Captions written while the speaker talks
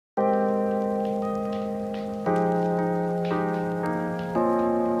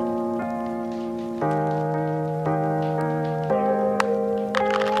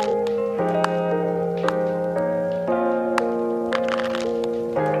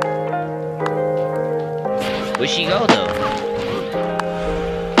Where'd she go though?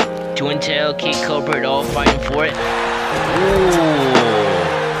 Twintail, Kid Cobra, all fighting for it. Ooh.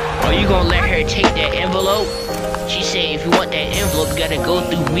 Are you gonna let her take that envelope? She said if you want that envelope, you gotta go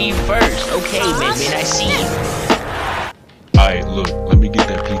through me first. Okay, man, I see you. Alright, look, let me get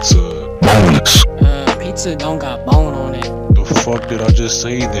that pizza boneless. Pizza don't got bone on it. The fuck did I just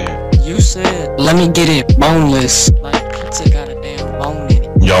say then? You said, let me get it boneless. Like, pizza got a damn bone in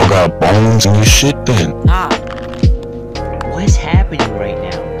it. Y'all got bones in your shit then? Nah. What's happening right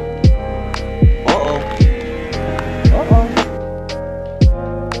now?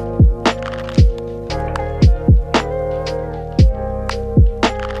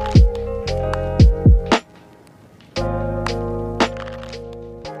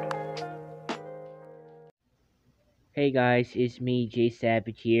 Hey guys, it's me, J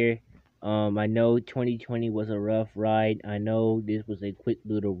Savage here. I know 2020 was a rough ride. I know this was a quick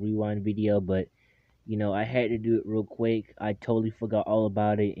little rewind video, but you know, I had to do it real quick. I totally forgot all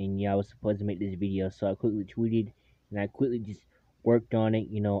about it, and yeah, I was supposed to make this video, so I quickly tweeted and I quickly just worked on it.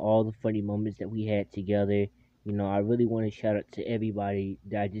 You know, all the funny moments that we had together. You know, I really want to shout out to everybody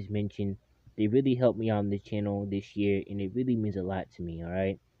that I just mentioned. They really helped me on this channel this year, and it really means a lot to me. All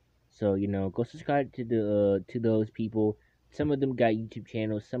right. So, you know, go subscribe to to those people. Some of them got YouTube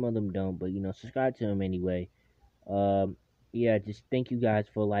channels, some of them don't, but you know, subscribe to them anyway. Um, yeah, just thank you guys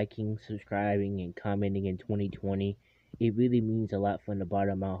for liking, subscribing, and commenting in 2020. It really means a lot from the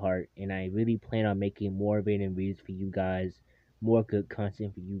bottom of my heart, and I really plan on making more random videos for you guys, more good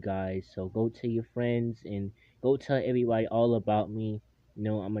content for you guys. So go tell your friends and go tell everybody all about me. You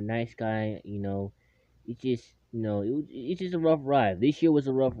know, I'm a nice guy. You know, it's just it's just a rough ride. This year was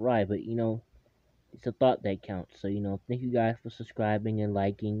a rough ride, but you know, it's a thought that counts. So, you know, thank you guys for subscribing and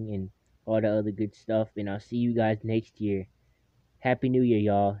liking and all the other good stuff. And I'll see you guys next year. Happy New Year,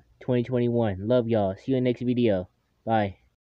 y'all. 2021. Love y'all. See you in the next video. Bye.